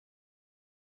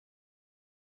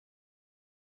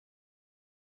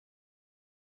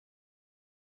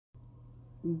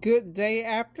Good day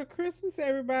after Christmas,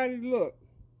 everybody. Look,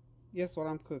 guess what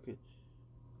I'm cooking?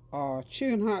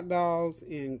 Chicken hot dogs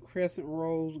in crescent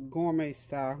rolls, gourmet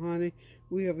style, honey.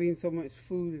 We have eaten so much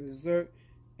food and dessert,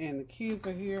 and the kids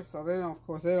are here, so they don't, of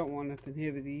course, they don't want nothing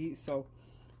heavy to eat. So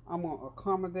I'm gonna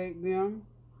accommodate them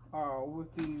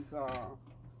with these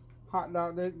hot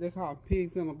dogs. They call them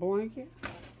pigs in a blanket.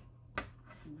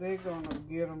 They're gonna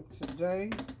get them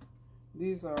today.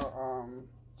 These are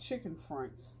chicken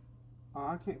franks.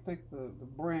 I can't think the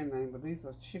brand name, but these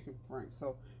are chicken franks.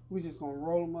 So we're just going to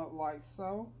roll them up like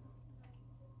so.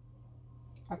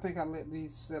 I think I let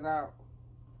these sit out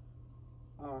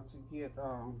to get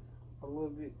a little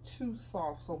bit too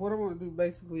soft. So what I'm going to do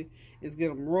basically is get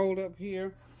them rolled up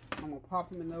here. I'm going to pop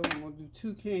them in the oven. I'm going to do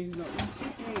 2 cans. You know,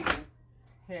 each can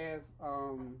has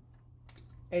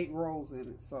 8 rolls in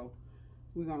it. So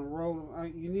we're going to roll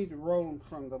them. You need to roll them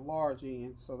from the large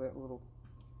end so that little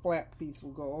flat piece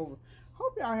will go over.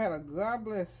 Hope y'all had a God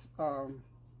bless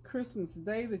Christmas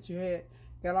day, that you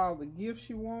got all the gifts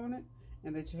you wanted,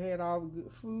 and that you had all the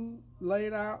good food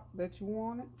laid out that you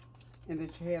wanted, and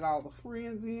that you had all the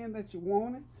friends in that you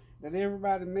wanted, that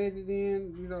everybody made it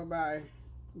in, you know, by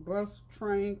bus,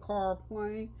 train, car,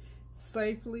 plane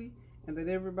safely, and that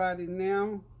everybody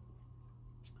now,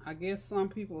 I guess some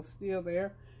people are still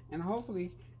there, and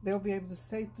hopefully they'll be able to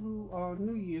stay through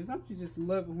New Year's. Don't you just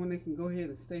love it when they can go ahead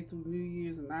and stay through New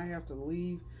Year's and not have to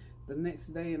leave the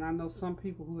next day? And I know some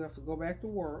people who have to go back to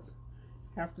work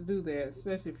have to do that,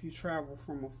 especially if you travel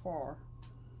from afar.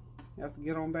 You have to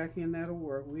get on back in there to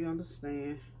work. We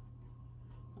understand.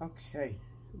 Okay,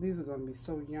 these are going to be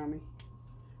so yummy.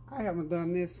 I haven't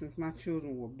done this since my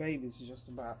children were babies, just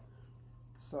about.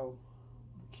 So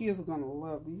the kids are going to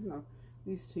love these. You know,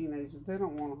 these teenagers, they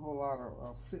don't want a whole lot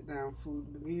of sit-down food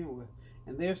to begin with.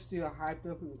 And they're still hyped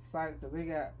up and excited because they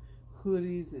got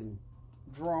hoodies and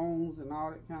drones and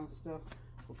all that kind of stuff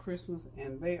for Christmas.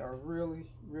 And they are really,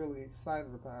 really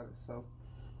excited about it. So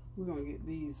we're going to get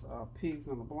these pigs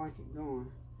on a blanket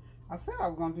going. I said I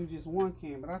was going to do just 1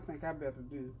 can, but I think I better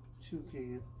do 2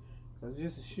 cans. Because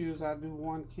just as sure as I do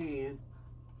 1 can,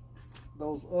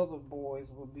 those other boys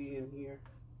will be in here.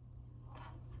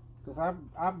 Because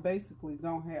I basically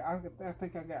don't have, I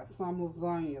think I got some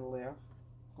lasagna left.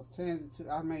 Because Tansy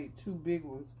I made 2 big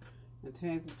ones. And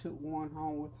Tansy took 1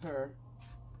 home with her.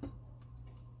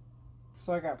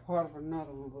 So I got part of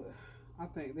another one. But I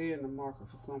think they're in the market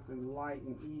for something light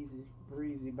and easy,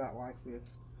 breezy about like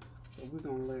this. So we're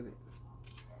going to let it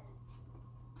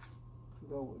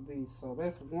go with these. So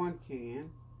that's 1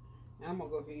 can. And I'm going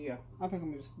to go here. Yeah, I think I'm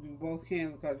going to just do both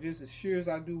cans. Because just as sure as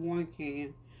I do 1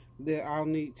 can, that I'll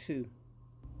need 2.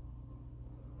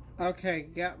 Okay,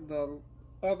 got the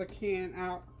other can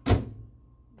out.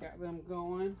 Got them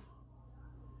going.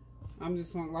 I'm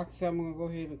just going to, like I said, I'm going to go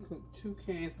ahead and cook 2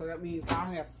 cans. So that means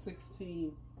I'll have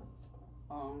 16.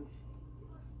 And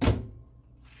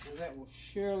that will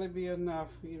surely be enough.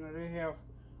 You know, they have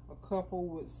a couple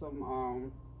with some,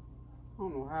 I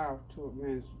don't know how to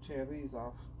manage to tear these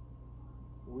off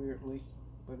weirdly.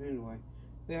 But anyway,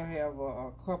 they'll have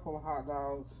a couple of hot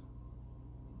dogs.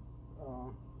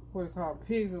 What do you call it?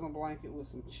 Pigs in a blanket with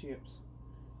some chips.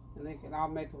 And I'll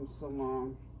make them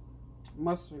some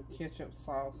mustard and ketchup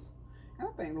sauce. And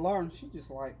I think Lauren, she just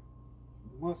like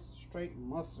mustard, straight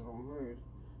mustard on hers.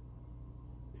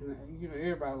 And you know,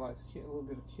 everybody likes a little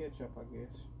bit of ketchup, I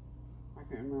guess. I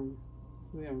can't remember.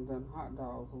 We haven't done hot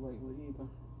dogs lately either.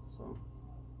 So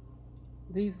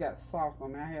these got soft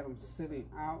on me. I had them sitting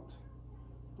out.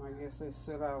 I guess they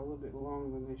sit out a little bit longer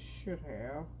than they should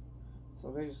have. So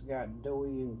they just got doughy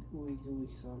and gooey gooey.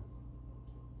 So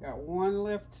got 1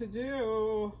 left to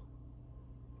do.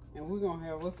 And we're going to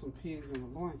have us some pigs in a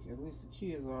blanket. At least the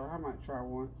kids are. I might try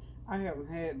one. I haven't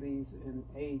had these in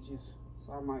ages.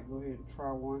 So I might go ahead and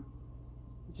try one.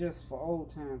 Just for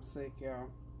old time's sake,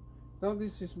 y'all. Don't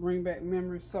these just bring back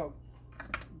memories? So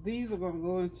these are going to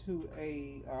go into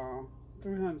a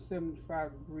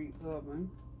 375 degree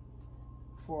oven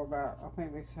for about, I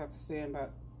think they have to stay in about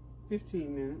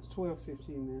 15 minutes, 12-15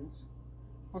 minutes.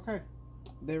 Okay,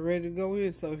 they're ready to go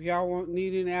in. So if y'all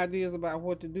need any ideas about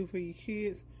what to do for your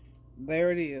kids,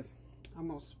 there it is. I'm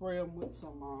gonna spray them with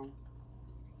some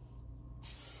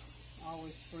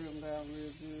always spray them down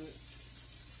real good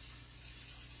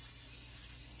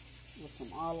with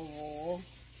some olive oil.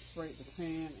 Spray the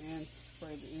pan and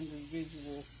spray the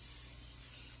individual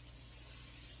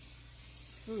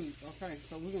food. Okay,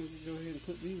 so we're going to go ahead and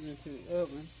put these into the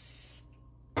oven.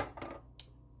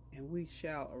 And we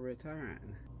shall return.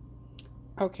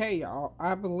 Okay, y'all.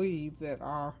 I believe that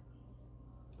our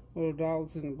little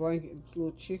dogs in the blanket,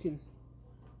 little chicken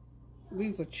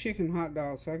These are chicken hot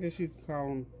dogs, so I guess you could call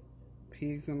them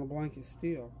pigs in a blanket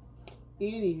still.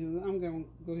 Anywho, I'm going to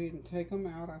go ahead and take them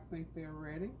out. I think they're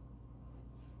ready.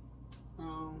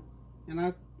 And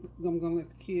I'm going to let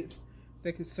the kids,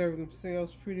 they can serve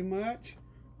themselves pretty much.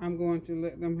 I'm going to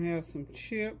let them have some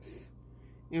chips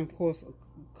and, of course, a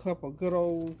cup of good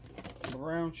old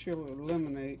brown sugar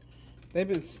lemonade. They've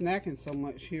been snacking so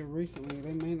much here recently,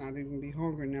 they may not even be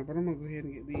hungry now, but I'm going to go ahead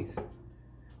and get these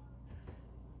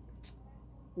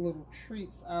little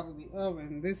treats out of the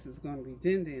oven. This is going to be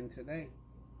din today.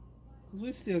 Because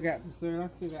we still got dessert. I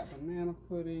still got banana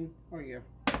pudding. Oh, yeah.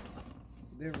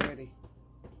 They're ready.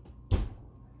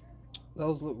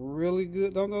 Those look really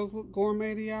good. Don't those look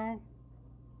gourmet to y'all?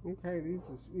 Okay, these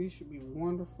should be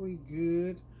wonderfully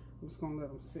good. I'm just going to let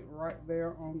them sit right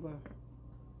there on the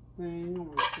thing. I'm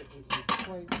going to put them some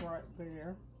plates right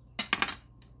there.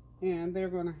 And they're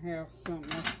going to have some,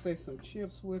 let's say, some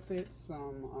chips with it.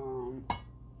 Some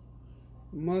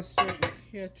mustard and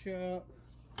ketchup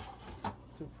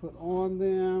to put on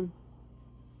them.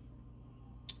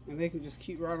 And they can just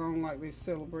keep right on like they're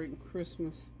celebrating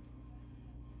Christmas.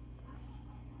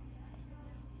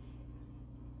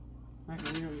 I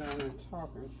can hear them down there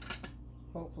talking.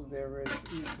 Hopefully they're ready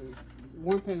to eat.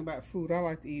 One thing about food, I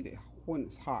like to eat it when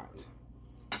it's hot.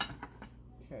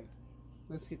 Okay,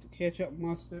 let's get the ketchup,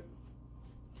 mustard.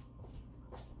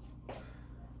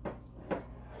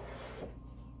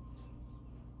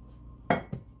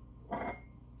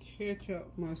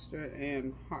 Ketchup, mustard,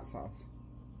 and hot sauce.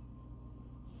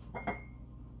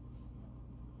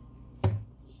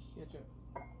 Ketchup.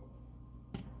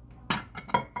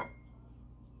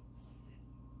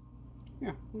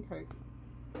 Yeah, okay.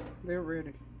 They're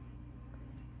ready.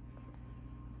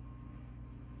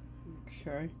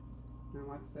 Okay. Now,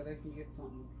 like I said, they can get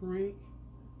something to drink.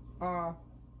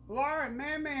 Lauren,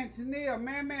 Man, Tania,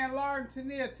 Lauren,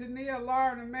 Tania,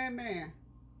 Lauren, and Man. I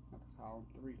have to call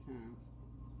them 3 times.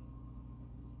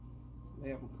 They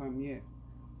haven't come yet.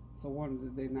 So wonder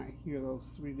did they not hear those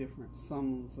 3 different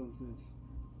summonses?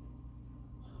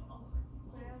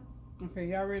 Okay,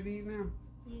 y'all ready to eat now?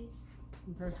 Yes.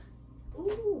 Okay.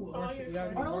 Ooh, are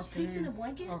those pigs in a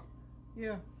blanket? Oh,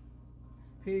 yeah.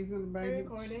 Pigs in a blanket. They're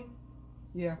recording?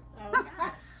 Yeah. Oh.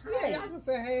 Yeah, y'all can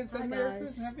say hey and say Merry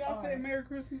Christmas. Have y'all said Merry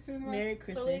Christmas tonight? Merry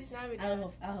Christmas.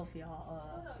 I hope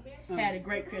y'all had a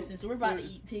great Christmas. We're about to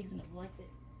eat pigs in a blanket.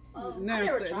 Now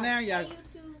y'all.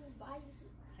 YouTube.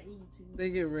 They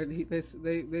get ready.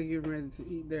 They get ready to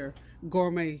eat their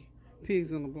gourmet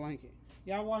pigs in a blanket.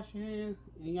 Y'all wash your hands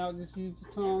and y'all just use the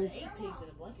tongue. I ate pigs in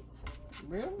a blanket before.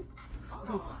 Really?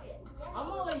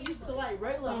 I'm only used to like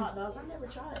regular hot dogs. I never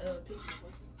tried pigs in a blanket.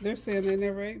 They're saying they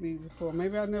never ate these before.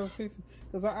 Maybe I never fixed them.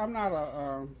 Because I'm not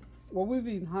a, well, we've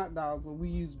eaten hot dogs, but we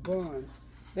use buns.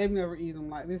 They've never eaten them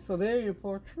like this. So they're in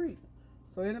for a treat.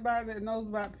 So anybody that knows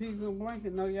about pigs in a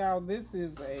blanket, know y'all, this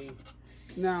is a,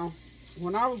 now,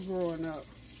 when I was growing up,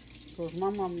 because my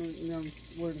mom and them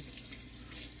would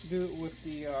do it with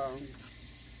the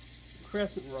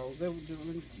Crescent rolls. They would do,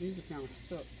 these are kind of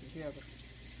stuck together.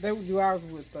 They would do ours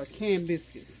with canned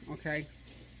biscuits, okay?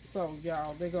 So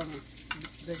y'all, they're gonna be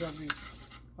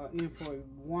in for a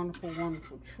wonderful,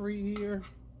 wonderful treat here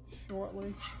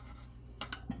shortly.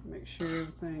 Make sure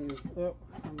everything is up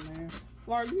from there.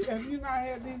 Laura, have you not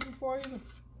had these before either?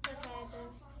 I've had them.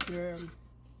 Yeah.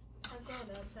 I've grown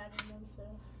up having them, so.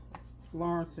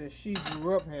 Lauren says she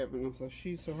grew up having them,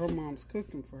 so her mom's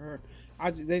cooked them for her.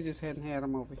 They just hadn't had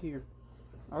them over here.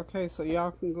 Okay, so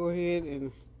y'all can go ahead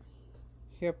and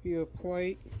help you a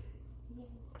plate.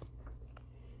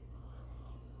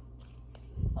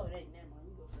 Oh, never mind.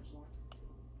 You go first, Lauren.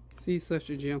 He's such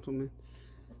a gentleman.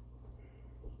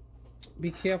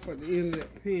 Be careful at the end of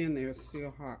that pan there, it's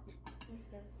still hot.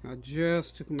 Okay. I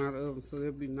just took them out of the oven, so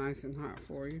they'll be nice and hot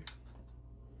for you.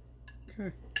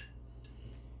 Okay.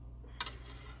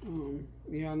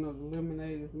 Y'all know the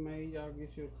lemonade is made. Y'all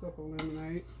get you a cup of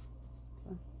lemonade.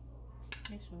 Okay.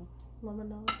 Next one.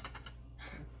 Lemonade.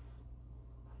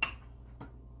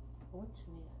 What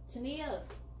Tania?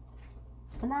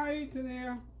 Come on, eat,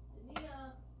 Tania.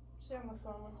 Tania. She's on the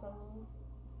phone with someone.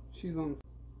 She's on.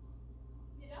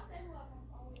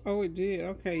 Oh, it did.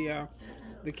 Okay, y'all.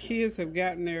 The kids have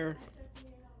gotten their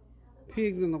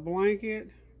pigs in a blanket.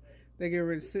 They get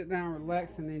ready to sit down,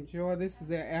 relax, and enjoy. This is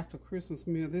their after Christmas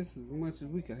meal. This is as much as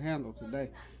we can handle today.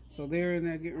 So they're in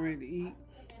there getting ready to eat.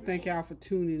 Thank y'all for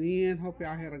tuning in. Hope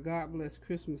y'all had a God bless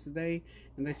Christmas day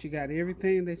and that you got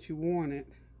everything that you wanted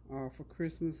for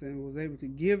Christmas and was able to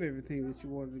give everything that you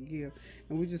wanted to give.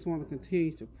 And we just want to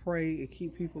continue to pray and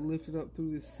keep people lifted up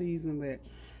through this season, that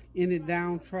any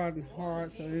downtrodden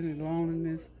hearts or any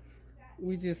loneliness,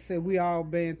 we just say we all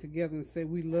band together and say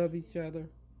we love each other,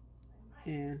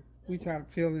 and we try to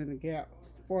fill in the gap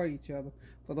for each other,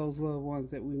 for those loved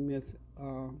ones that we miss.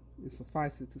 It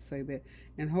suffices to say that.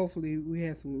 And hopefully we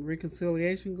had some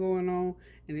reconciliation going on.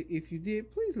 And if you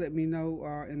did, please let me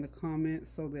know in the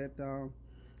comments so that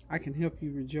I can help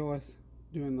you rejoice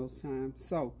during those times.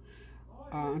 So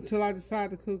until I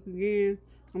decide to cook again,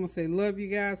 I'm going to say love you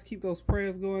guys. Keep those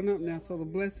prayers going up now so the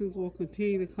blessings will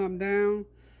continue to come down.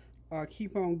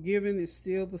 Keep on giving. It's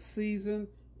still the season.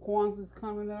 Kwanzaa's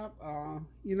coming up.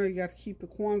 You got to keep the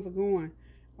Kwanzaa going.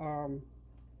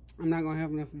 I'm not going to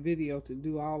have enough video to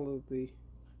do all of the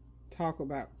talk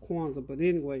about Kwanzaa. But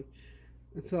anyway,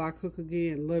 until I cook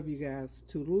again, love you guys.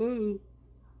 Toodaloo.